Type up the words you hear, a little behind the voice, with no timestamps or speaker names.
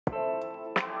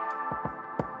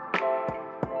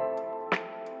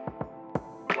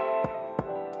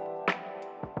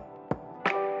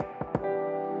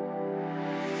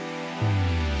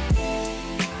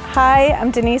Hi,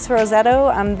 I'm Denise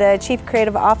Rossetto. I'm the Chief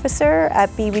Creative Officer at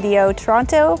BBDO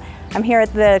Toronto. I'm here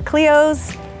at the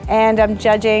Clios and I'm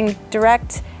judging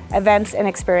direct, events, and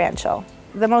experiential.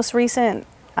 The most recent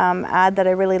ad that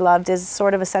I really loved is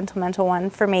sort of a sentimental one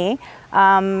for me.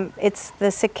 It's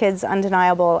the Sick Kids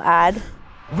Undeniable ad.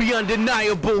 We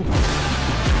undeniable.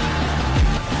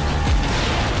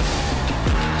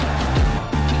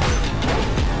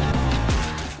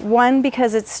 One,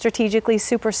 because it's strategically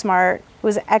super smart,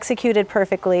 was executed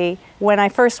perfectly. When I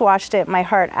first watched it, my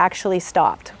heart actually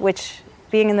stopped, which,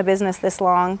 being in the business this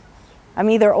long, I'm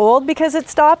either old because it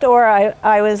stopped or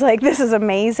I was like, this is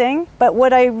amazing. But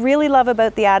what I really love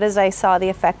about the ad is I saw the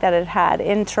effect that it had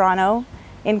in Toronto,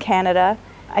 in Canada.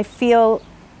 I feel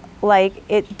like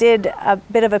it did a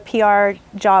bit of a PR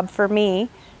job for me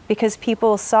because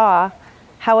people saw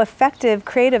how effective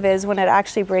creative is when it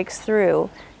actually breaks through.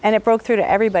 And it broke through to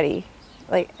everybody,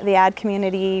 like the ad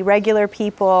community, regular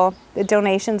people. The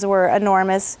donations were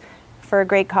enormous for a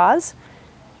great cause.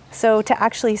 So to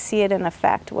actually see it in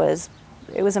effect was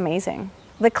amazing.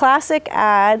 The classic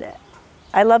ad,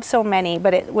 I love so many,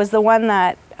 but it was the one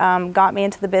that got me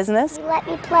into the business. You let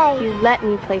me play. You let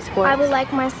me play sports. I will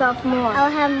like myself more.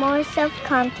 I'll have more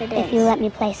self-confidence. If you let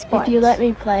me play sports. If you let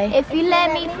me play. If you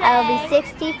let me play. I'll be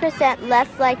 60% less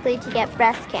likely to get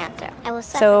breast cancer. I will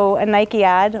suffer. So a Nike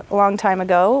ad a long time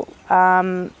ago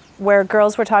where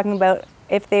girls were talking about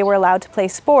if they were allowed to play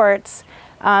sports,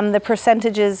 the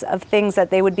percentages of things that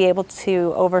they would be able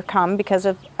to overcome because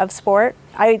of sport.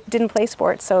 I didn't play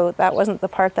sports, so that wasn't the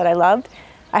part that I loved.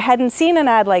 I hadn't seen an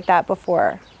ad like that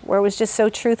before, where it was just so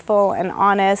truthful and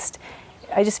honest.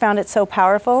 I just found it so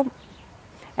powerful.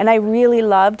 And I really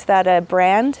loved that a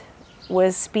brand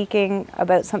was speaking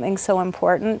about something so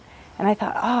important. And I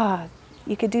thought,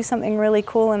 you could do something really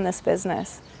cool in this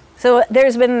business. So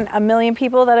there's been a million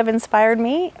people that have inspired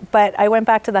me, but I went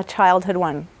back to the childhood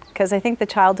one, because I think the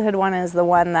childhood one is the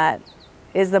one that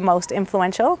is the most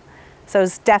influential. So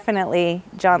it's definitely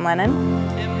John Lennon.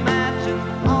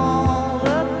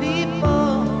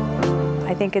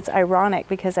 I think it's ironic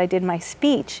because I did my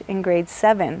speech in grade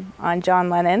 7 on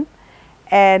John Lennon,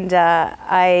 and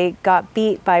I got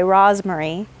beat by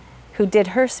Rosemary, who did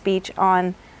her speech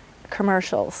on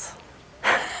commercials.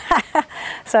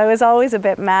 So I was always a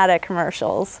bit mad at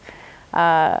commercials.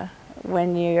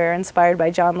 When you're inspired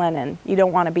by John Lennon, you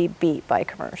don't want to be beat by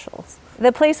commercials.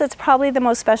 The place that's probably the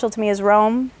most special to me is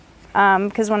Rome,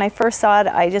 because when I first saw it,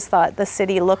 I just thought the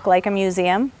city looked like a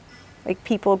museum. Like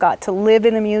people got to live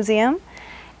in a museum.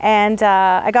 And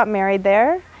I got married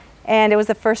there, and it was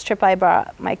the first trip I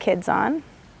brought my kids on.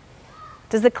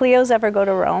 Does the Clios ever go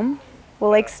to Rome? We'll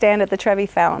like stand at the Trevi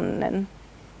Fountain and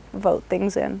vote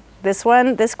things in.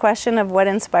 This question of what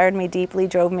inspired me deeply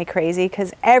drove me crazy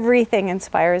because everything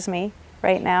inspires me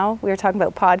right now. We were talking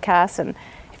about podcasts, and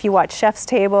if you watch Chef's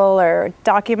Table or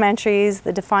documentaries,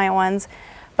 the Defiant ones.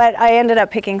 But I ended up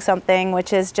picking something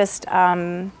which is just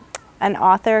an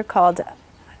author called,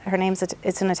 her name's,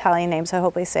 it's an Italian name, so I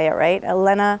hope I say it right,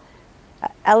 Elena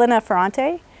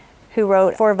Ferrante, who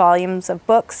wrote 4 volumes of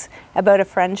books about a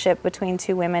friendship between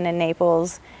 2 women in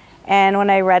Naples. And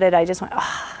when I read it, I just went,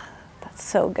 that's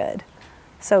so good,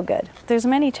 so good. There's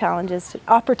many challenges,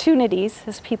 opportunities,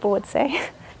 as people would say.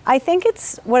 I think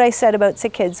it's what I said about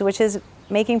Sick Kids, which is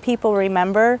making people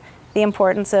remember the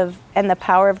importance of and the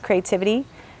power of creativity.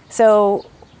 So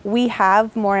we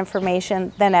have more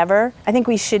information than ever. I think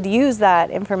we should use that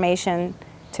information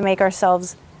to make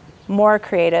ourselves more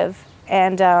creative.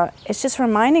 And it's just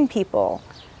reminding people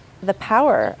the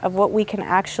power of what we can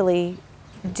actually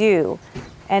do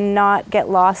and not get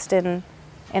lost in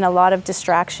a lot of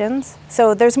distractions.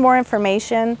 So there's more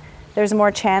information, there's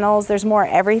more channels, there's more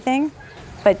everything.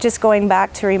 But just going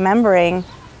back to remembering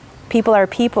people are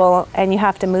people and you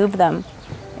have to move them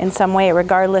in some way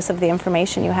regardless of the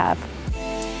information you have.